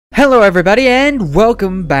Hello everybody and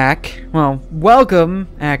welcome back, well, welcome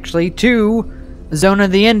actually to Zone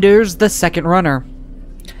of the Enders, the second runner.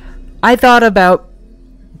 I thought about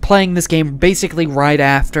playing this game basically right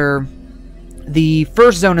after the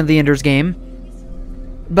first Zone of the Enders game,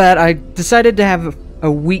 but I decided to have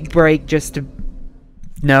a week break just to...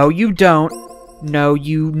 No, you don't. No,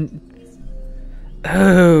 you...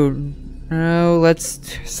 Oh, no,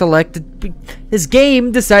 let's select... This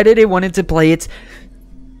game decided it wanted to play its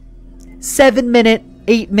 7-minute,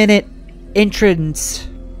 8-minute entrance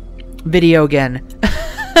video again.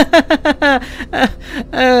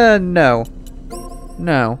 No.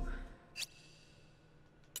 No.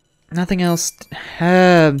 Nothing else.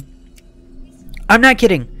 I'm not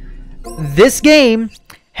kidding. This game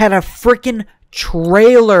had a freaking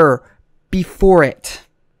trailer before it.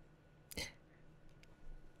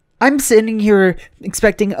 I'm sitting here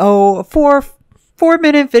expecting, a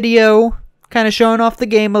 4-minute video, kind of showing off the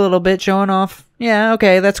game a little bit, showing off, yeah,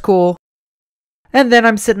 okay, that's cool. And then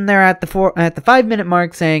I'm sitting there at the 5-minute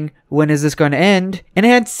mark saying, when is this going to end? And it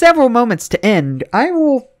had several moments to end. I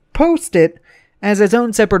will post it as its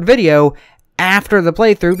own separate video after the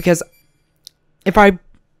playthrough, because if I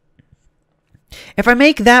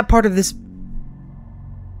make that part of this...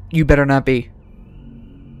 You better not be.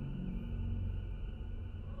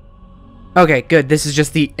 Okay, good. This is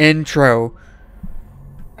just the intro.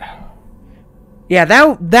 Yeah,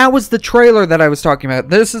 that was the trailer that I was talking about.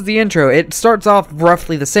 This is the intro. It starts off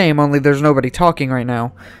roughly the same, only there's nobody talking right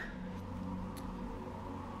now.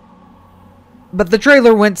 But the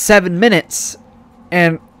trailer went 7 minutes,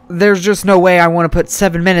 and there's just no way I want to put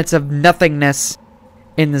 7 minutes of nothingness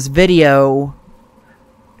in this video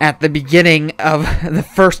at the beginning of the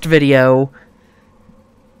first video.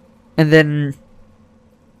 And then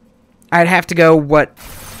I'd have to go, what,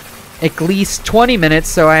 at least 20 minutes,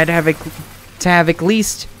 so I'd have to have at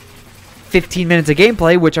least 15 minutes of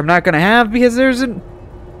gameplay, which I'm not going to have because there's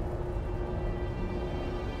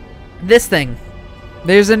this thing.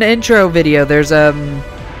 There's an intro video. There's,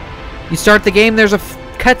 you start the game, there's a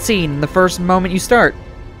cutscene the first moment you start.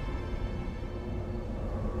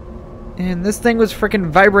 And this thing was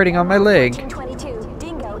freaking vibrating on my leg. 1422,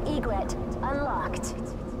 Dingo Egret, unlocked.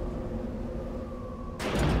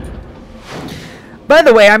 By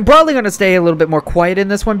the way, I'm probably going to stay a little bit more quiet in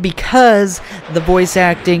this one because the voice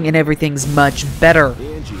acting and everything's much better.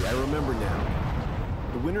 Angie, I remember now.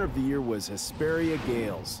 The winner of the year was Hesperia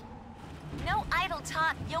Gales. No idle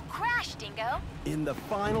talk, you'll crash, Dingo. In the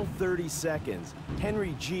final 30 seconds,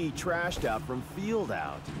 Henry G trashed out from field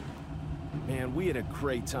out. Man, we had a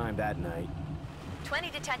great time that night.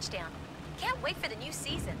 20 to touchdown. Can't wait for the new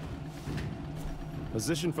season.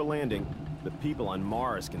 Position for landing. The people on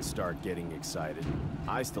Mars can start getting excited.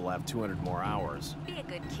 I still have 200 more hours. Be a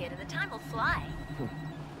good kid and the time will fly.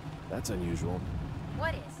 That's unusual.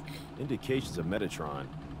 What is? Indications of Metatron,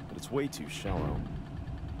 but it's way too shallow.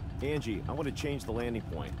 Angie, I want to change the landing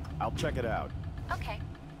point. I'll check it out. Okay.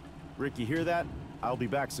 Rick, you hear that? I'll be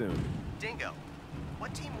back soon. Dingo,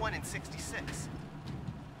 what team won in '66?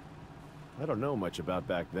 I don't know much about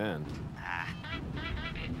back then.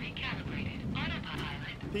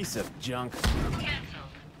 Piece of junk.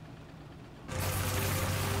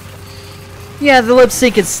 Yeah, the lip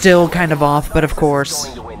sync is still kind of off, but of course.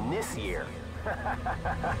 Going to win this year.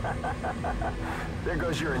 There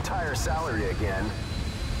goes your entire salary again.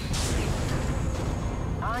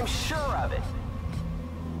 I'm sure of it.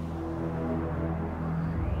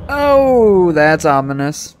 Oh, that's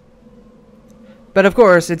ominous. But of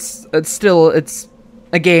course, it's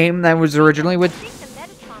a game that was originally with... I think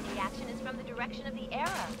the Metatron reaction is from the direction of the arrow.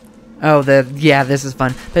 Oh, yeah, this is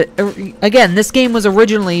fun. But again, this game was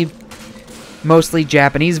originally mostly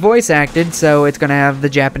Japanese voice acted, so it's gonna have the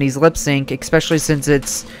Japanese lip sync, especially since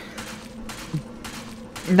it's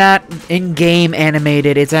not in-game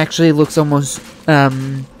animated. It actually looks almost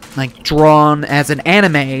like drawn as an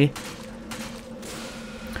anime.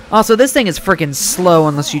 Also, this thing is freaking slow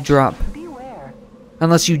unless you drop. Beware.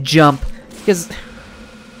 Unless you jump. Because...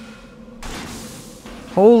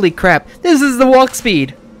 Holy crap. This is the walk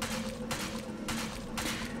speed.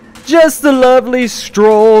 Just a lovely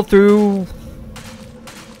stroll through...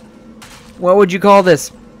 What would you call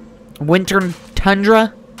this? Winter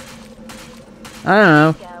tundra? I don't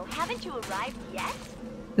know. Dingo, haven't you arrived yet?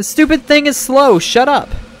 This stupid thing is slow. Shut up.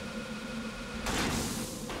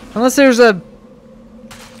 Unless there's a...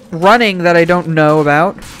 running that I don't know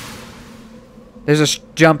about. There's a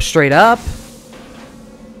jump straight up.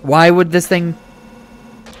 Why would this thing...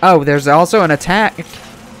 Oh, there's also an attack.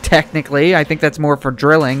 Technically, I think that's more for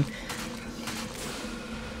drilling.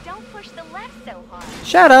 Don't push the left so hard.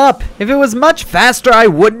 Shut up! If it was much faster, I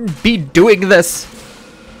wouldn't be doing this.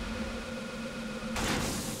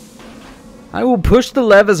 I will push the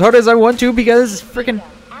lev as hard as I want to because freaking...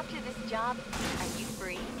 After this job, are you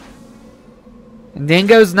free?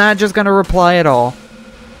 Dingo's not just gonna reply at all.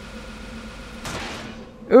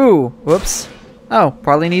 Ooh, whoops. Oh,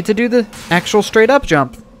 probably need to do the actual straight up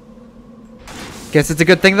jump. Guess it's a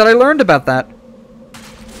good thing that I learned about that.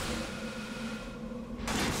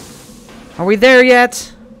 Are we there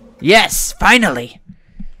yet? Yes, finally!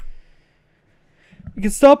 We can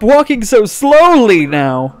stop walking so slowly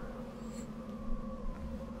now!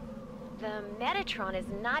 The Metatron is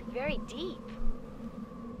not very deep.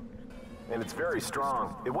 And it's very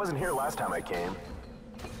strong. It wasn't here last time I came.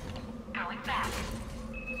 Going back.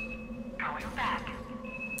 Going back.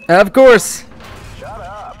 Of course! Shut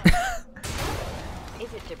up!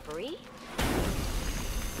 Is it debris?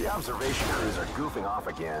 The observation crews are goofing off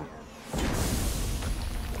again.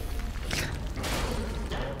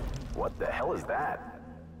 What the hell is that?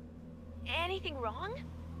 Anything wrong?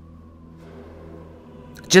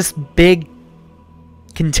 Just big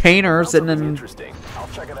container Sounds something sitting interesting. I'll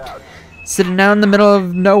check it out. out in the middle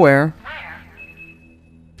of nowhere.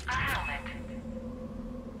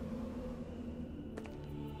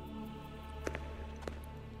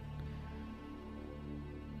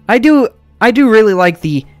 I do really like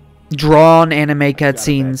the drawn anime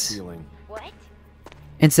cutscenes What?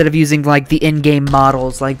 instead of using like the in-game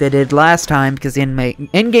models like they did last time, because the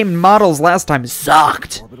in-game models last time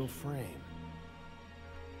sucked. Orbital frame.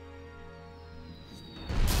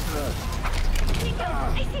 Nico,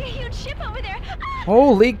 I see a huge ship over there. Ah!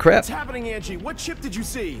 Holy crap. What's happening, Angie? What ship did you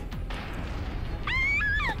see?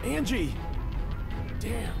 Angie!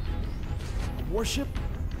 Damn. A warship?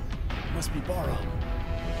 Must be Barra.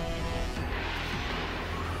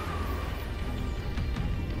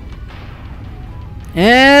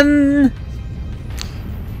 And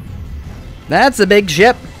that's a big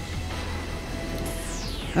ship.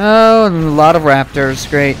 Oh, and a lot of raptors.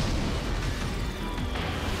 Great.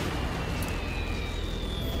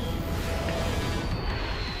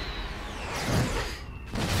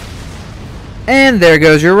 And there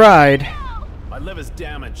goes your ride. My liver's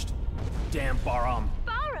damaged. Damn Baram.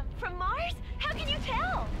 Barum from Mars? How can you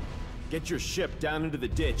tell? Get your ship down into the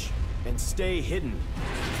ditch and stay hidden.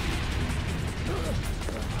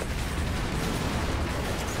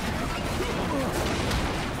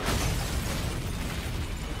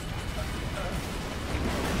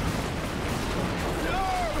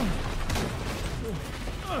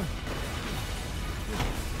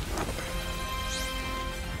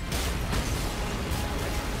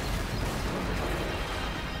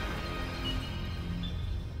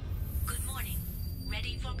 Good morning.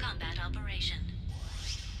 Ready for combat operation.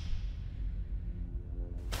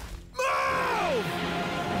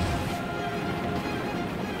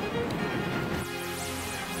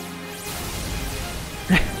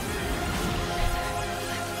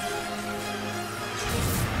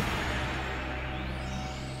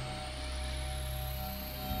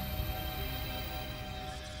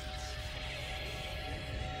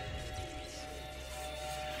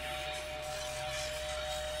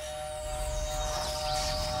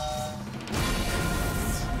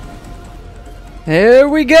 Here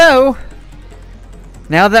we go.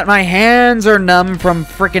 Now that my hands are numb from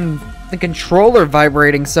frickin' the controller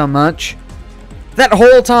vibrating so much, that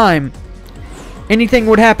whole time, anything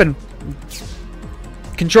would happen.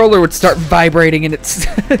 Controller would start vibrating and it's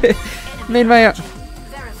made my...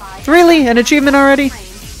 Really? An achievement already?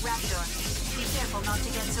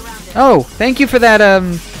 Oh, thank you for that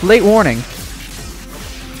late warning.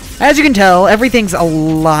 As you can tell, everything's a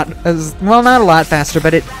lot, well, not a lot faster,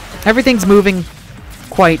 but everything's moving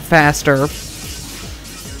quite faster.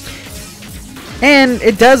 And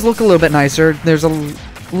it does look a little bit nicer. There's a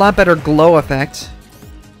lot better glow effect.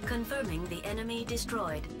 Confirming the enemy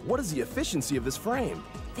destroyed. What is the efficiency of this frame?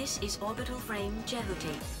 This is orbital frame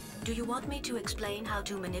Jehuti. Do you want me to explain how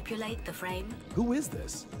to manipulate the frame? Who is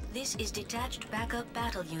this? This is Detached Backup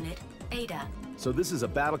Battle Unit, ADA. So this is a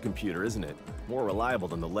battle computer, isn't it? More reliable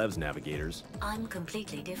than the Lev's navigators. I'm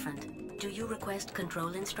completely different. Do you request control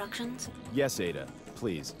instructions? Yes, Ada.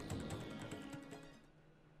 Please.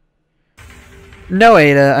 No,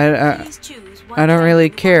 Ada, Please choose one I don't frame really you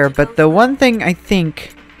want care, to but go the for. one thing I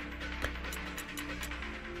think...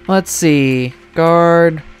 Let's see.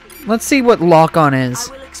 Guard. Let's see what lock-on is.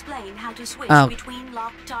 I will explain how to switch Oh. between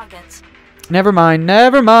locked targets. Never mind,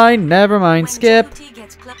 never mind, never mind. When Skip. Jehuti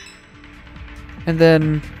gets close. And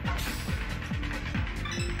then...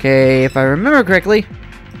 Okay, if I remember correctly...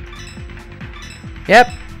 Yep.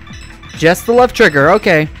 Just the left trigger,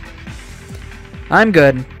 okay. I'm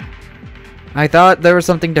good. I thought there was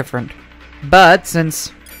something different. But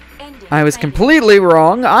since I was completely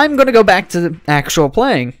wrong, I'm gonna go back to the actual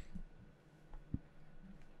playing.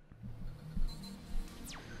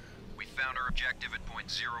 We found our objective at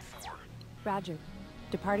point 04. Roger.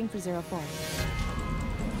 Departing for 04.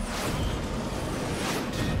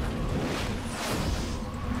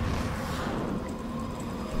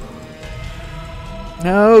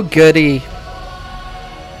 Oh, goody.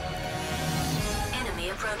 Enemy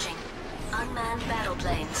approaching. Unmanned battle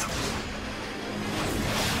planes.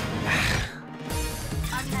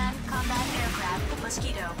 Unmanned combat aircraft,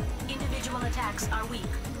 Mosquito. Individual attacks are weak,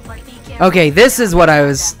 but be careful. Okay, this is what I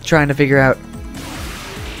was trying to figure out.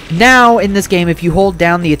 Now, in this game, if you hold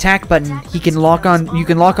down the attack button, you can lock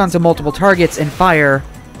onto multiple targets and fire,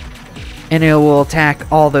 and it will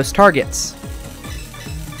attack all those targets.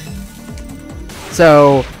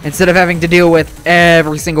 So, instead of having to deal with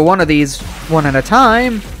every single one of these one at a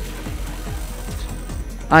time,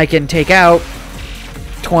 I can take out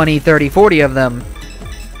 20, 30, 40 of them.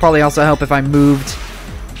 Probably also help if I moved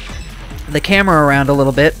the camera around a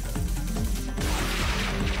little bit.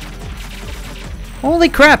 Holy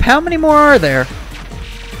crap, how many more are there?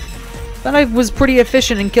 Thought I was pretty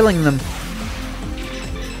efficient in killing them.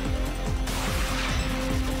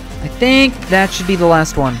 I think that should be the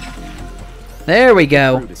last one. There we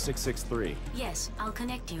go. Through to 663. Yes, I'll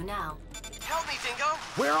connect you now. Help me, Dingo!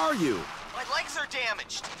 Where are you? My legs are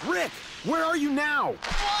damaged! Rick, where are you now?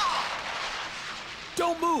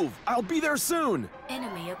 Don't move. I'll be there soon.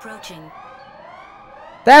 Enemy approaching.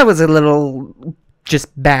 That was a little just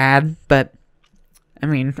bad, but I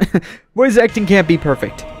mean, voice acting can't be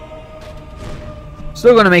perfect.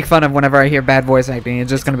 Still gonna make fun of whenever I hear bad voice acting. It's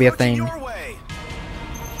just gonna be a thing. Your way.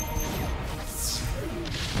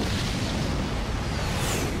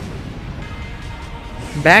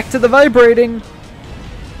 Back to the vibrating.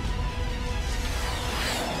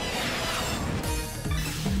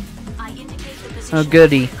 I indicate the position. Oh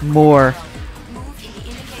goody, more. Move in the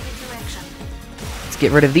indicated direction. Let's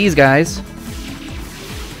get rid of these guys.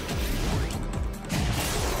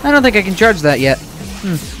 I don't think I can charge that yet.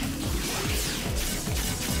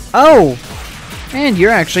 Oh! And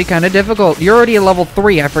you're actually kind of difficult. You're already a level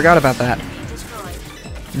 3. I forgot about that. Destroyed.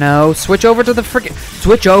 No, switch over to the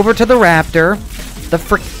switch over to the raptor.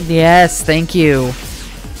 Yes, thank you.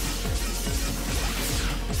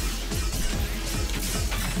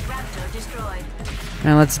 Raptor destroyed.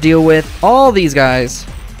 Now let's deal with all these guys.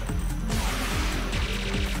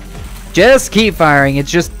 Just keep firing. It's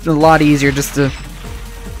just a lot easier just to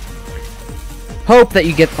hope that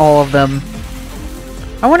you get all of them.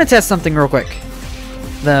 I want to test something real quick,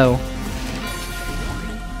 though.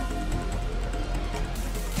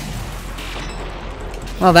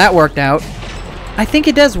 Well, that worked out. I think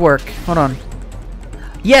it does work. Hold on.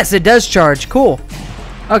 Yes, it does charge. Cool.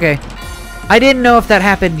 Okay. I didn't know if that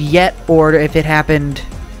happened yet or if it happened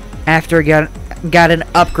after it got an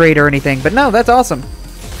upgrade or anything. But no, that's awesome.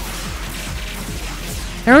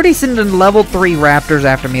 They're already sending level 3 raptors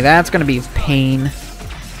after me. That's going to be a pain.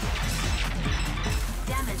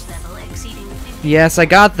 Damage level exceeding 50. Yes, I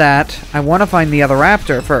got that. I want to find the other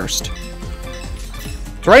raptor first.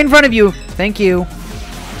 It's right in front of you. Thank you.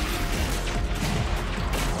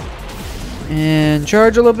 And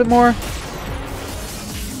charge a little bit more.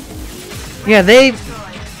 Yeah, they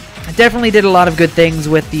definitely did a lot of good things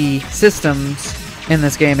with the systems in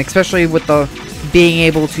this game, especially with the being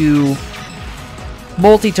able to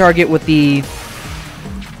multi-target with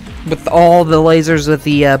all the lasers, with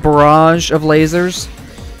the barrage of lasers,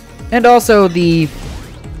 and also the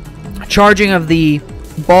charging of the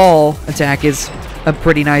ball attack is a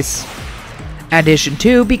pretty nice addition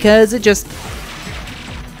too, because it just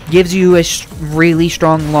gives you a really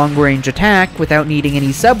strong long-range attack without needing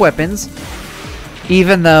any sub-weapons.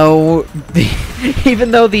 Even though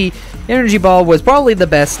the energy ball was probably the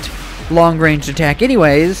best long-range attack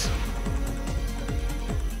anyways.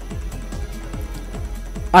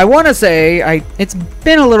 I want to say, it's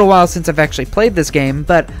been a little while since I've actually played this game,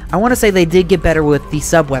 but I want to say they did get better with the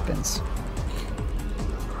sub-weapons.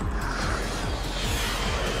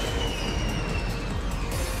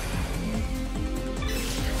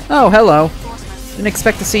 Oh, hello. Didn't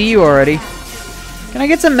expect to see you already. Can I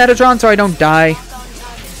get some Metatron so I don't die?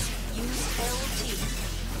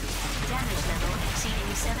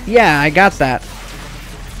 Yeah, I got that.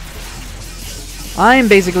 I'm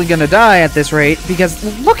basically gonna die at this rate because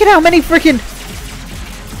look at how many freaking...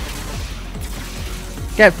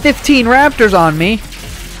 Got 15 raptors on me.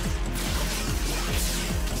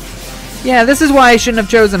 Yeah, this is why I shouldn't have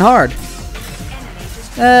chosen hard.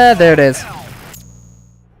 There it is.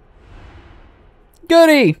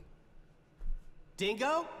 Goody!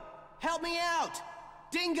 Dingo? Help me out!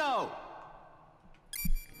 Dingo!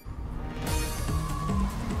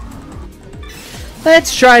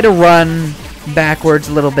 Let's try to run backwards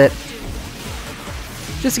a little bit.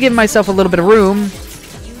 Just to give myself a little bit of room.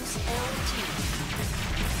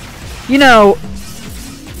 You know,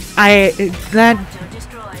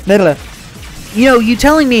 you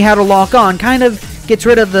telling me how to lock on kind of gets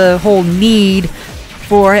rid of the whole need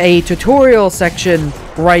for a tutorial section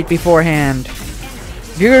right beforehand.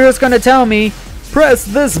 If you're just gonna tell me, press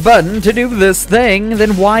this button to do this thing,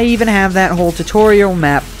 then why even have that whole tutorial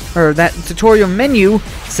map, or that tutorial menu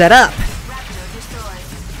set up?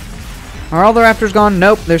 Are all the raptors gone?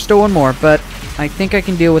 Nope, there's still one more, but I think I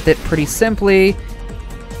can deal with it pretty simply.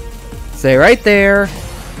 Stay right there.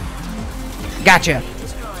 Gotcha.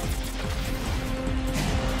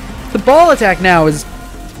 The ball attack now is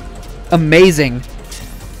amazing.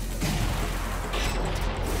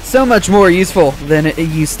 So much more useful than it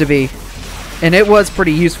used to be. And it was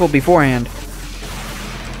pretty useful beforehand.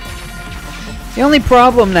 The only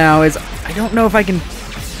problem now is I don't know if I can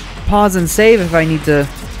pause and save if I need to.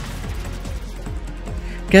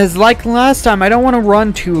 Because like last time, I don't want to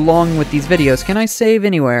run too long with these videos. Can I save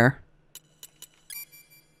anywhere?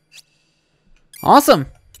 Awesome.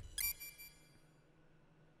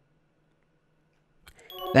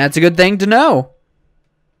 That's a good thing to know.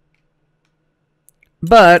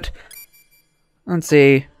 But, let's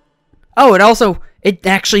see. Oh, it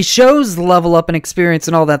actually shows the level up and experience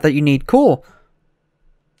and all that you need. Cool.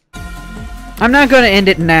 I'm not going to end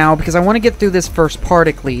it now because I want to get through this first part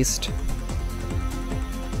at least.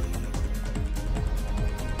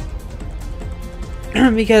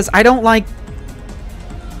 Because I don't like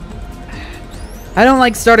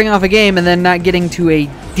starting off a game and then not getting to a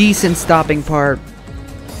decent stopping part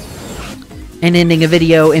and ending a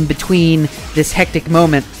video in between this hectic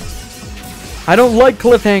moment. I don't like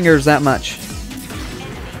cliffhangers that much.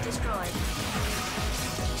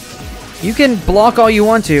 You can block all you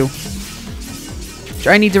want to.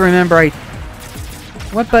 I need to remember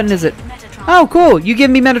what button is it? Oh, cool! You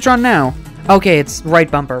give me Metatron now. Okay, it's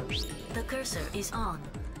right bumper. The cursor is on.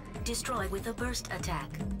 Destroy with a burst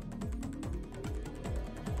attack.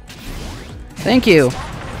 Thank you.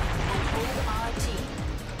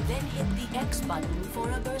 Then hit the X button for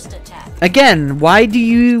a burst attack. Again, why do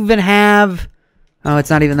you even have... Oh, it's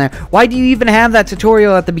not even there. Why do you even have that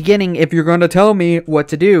tutorial at the beginning if you're going to tell me what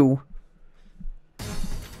to do?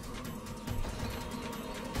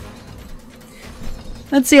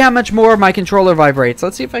 Let's see how much more my controller vibrates.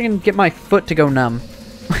 Let's see if I can get my foot to go numb.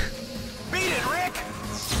 Beat it, Rick!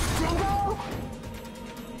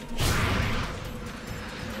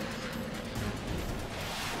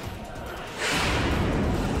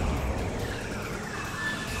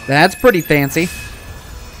 That's pretty fancy.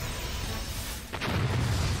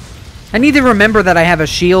 I need to remember that I have a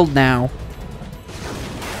shield now.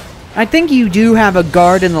 I think you do have a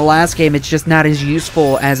guard in the last game, it's just not as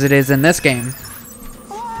useful as it is in this game.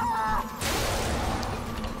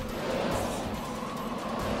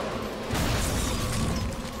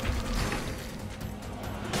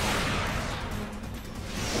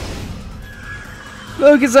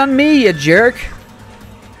 Focus on me, you jerk!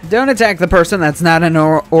 Don't attack the person that's not in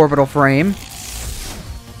an orbital frame.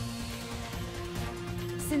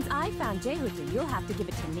 Since I found JayLazoris, you'll have to give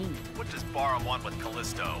it to me. What does Barham want with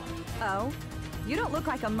Callisto? Oh? You don't look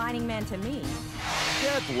like a mining man to me.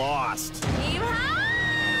 Get lost.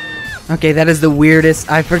 Okay, that is the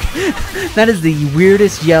weirdest. I forgot. That is the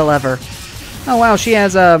weirdest yell ever. Oh wow, she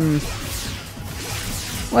has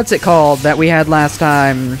what's it called that we had last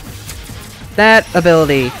time? That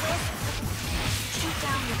ability. Shoot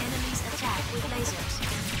down the enemy's attack with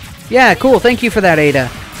lasers. Yeah, cool. Thank you for that, Ada.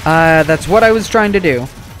 That's what I was trying to do.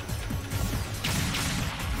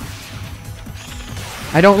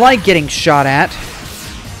 I don't like getting shot at,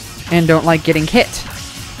 and don't like getting hit.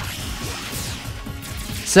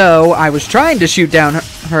 So, I was trying to shoot down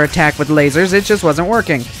her attack with lasers, it just wasn't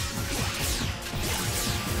working.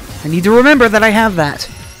 I need to remember that I have that.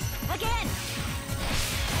 Again.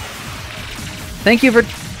 Thank you for...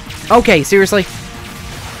 Okay, seriously.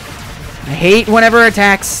 I hate whenever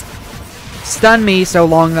attacks stun me so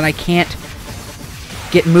long that I can't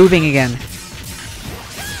get moving again.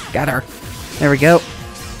 Got her. There we go.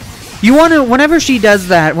 You want to, whenever she does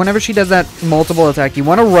that multiple attack, you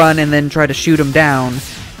want to run and then try to shoot him down.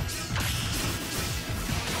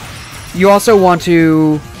 You also want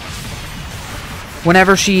to,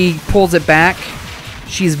 whenever she pulls it back,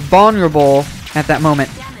 she's vulnerable at that moment.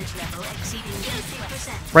 Damage level exceeding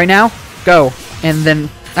 50%. Right now, go. And then,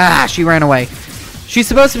 she ran away. She's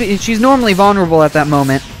supposed to be... She's normally vulnerable at that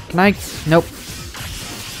moment. Can I... Nope.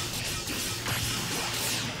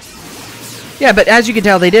 Yeah, but as you can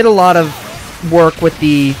tell, they did a lot of work with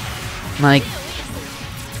the, like,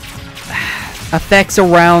 effects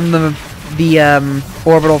around the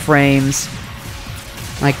orbital frames.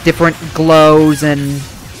 Like, different glows and,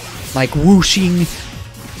 like, whooshing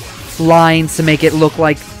lines to make it look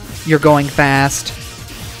like you're going fast.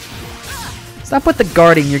 Stop with the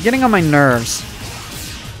guarding. You're getting on my nerves.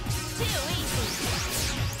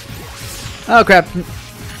 Oh, crap.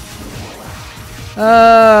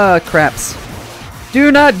 Craps.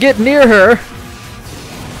 Do not get near her!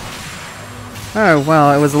 Oh,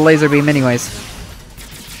 well, it was a laser beam anyways.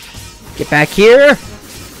 Get back here!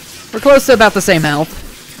 We're close to about the same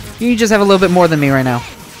health. You just have a little bit more than me right now.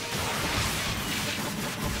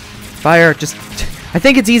 Fire, just... I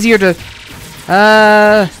think it's easier to...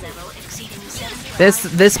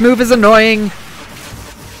 This move is annoying.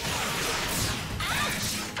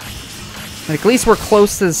 But at least we're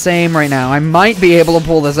close to the same right now. I might be able to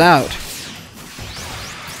pull this out.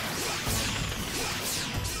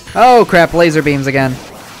 Oh crap, laser beams again.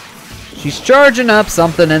 She's charging up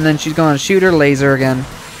something and then she's going to shoot her laser again.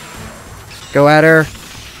 Go at her.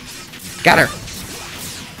 Got her.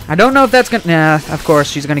 I don't know if that's gonna... Nah, of course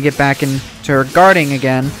she's gonna get back into her guarding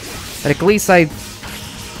again. But at least I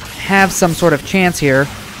have some sort of chance here.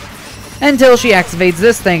 Until she activates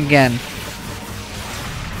this thing again.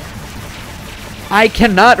 I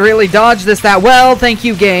cannot really dodge this that well, thank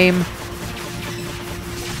you, game.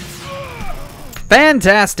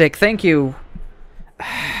 Fantastic, thank you.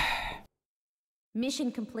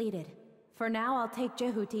 Mission completed. For now, I'll take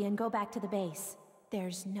Jehuti and go back to the base.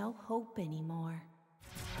 There's no hope anymore.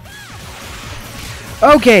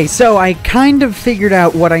 Okay, so I kind of figured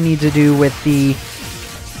out what I need to do with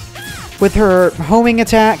her homing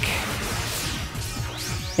attack.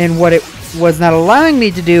 And what it was not allowing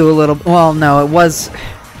me to do a little... Well, no, it was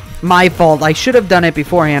my fault. I should have done it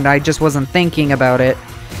beforehand. I just wasn't thinking about it.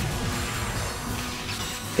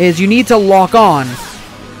 Is you need to lock on.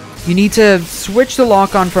 You need to switch the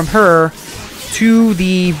lock on from her to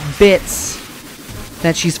the bits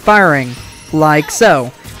that she's firing, like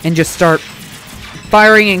so, and just start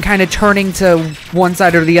firing and kind of turning to one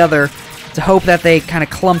side or the other to hope that they kind of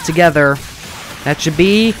clump together. That should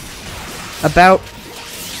be about...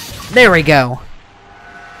 There we go.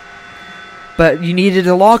 But you needed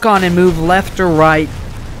to lock on and move left or right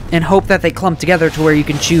and hope that they clump together to where you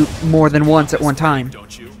can shoot more than once at one time.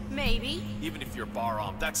 Don't you? Maybe. Even if you're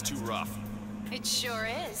bar-armed, that's too rough. It sure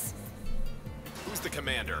is. Who's the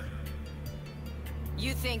commander?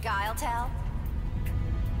 You think I'll tell?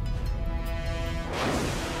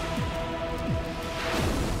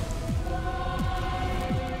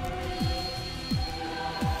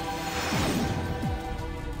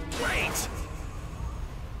 Wait!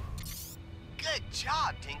 Good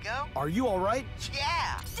job, Dingo. Are you alright?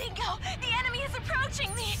 Yeah. Dingo, the enemy is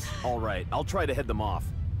approaching me. Alright, I'll try to head them off.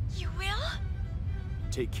 You will?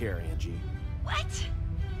 Take care, Angie. What?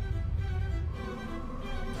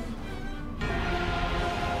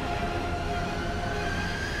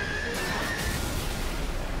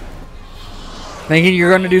 Thinking you're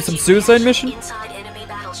going to do some suicide mission? Inside enemy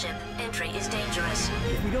battleship. Entry is dangerous.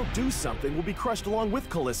 If we don't do something, we'll be crushed along with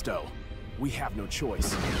Callisto. We have no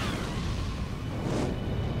choice.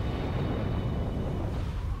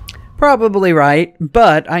 Probably right,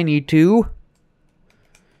 but I need to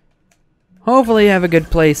hopefully have a good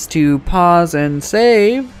place to pause and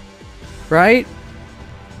save, right?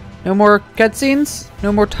 No more cutscenes?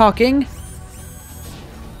 No more talking?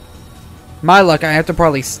 My luck, I have to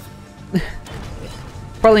probably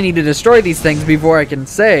probably need to destroy these things before I can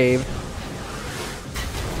save.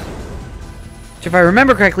 Which, if I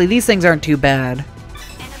remember correctly, these things aren't too bad.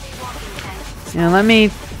 Yeah, let me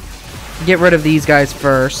get rid of these guys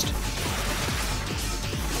first.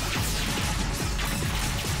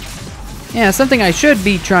 Yeah, something I should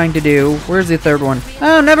be trying to do. Where's the third one?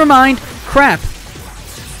 Oh, never mind. Crap.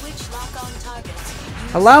 Switch lock on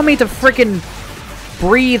targets. Allow me to frickin'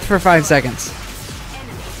 breathe for 5 seconds.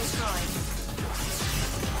 Enemy destroyed.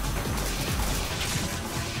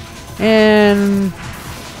 And...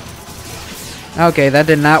 okay, that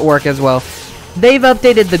did not work as well. They've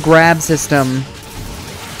updated the grab system,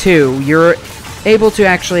 too. You're able to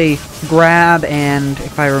actually grab and,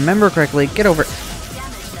 if I remember correctly, get over...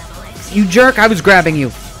 You jerk, I was grabbing you.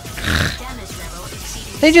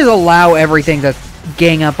 They just allow everything to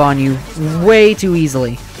gang up on you way too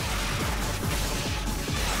easily.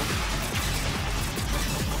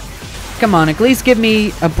 Come on, at least give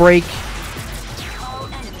me a break. All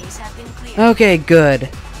enemies have been cleared. Okay, good.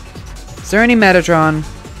 Is there any Metatron?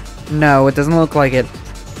 No, it doesn't look like it.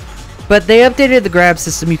 But they updated the grab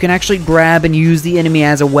system. You can actually grab and use the enemy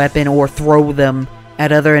as a weapon or throw them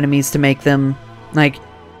at other enemies to make them, like,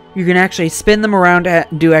 you can actually spin them around to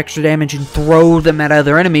do extra damage and throw them at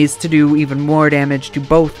other enemies to do even more damage to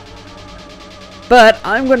both. But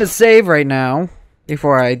I'm going to save right now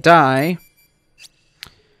before I die.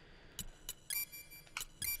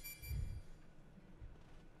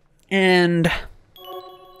 And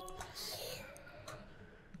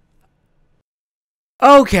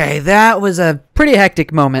okay, that was a pretty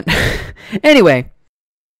hectic moment. Anyway,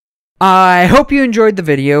 I hope you enjoyed the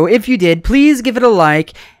video. If you did, please give it a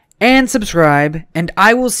like and subscribe, and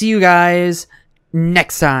I will see you guys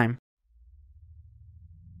next time.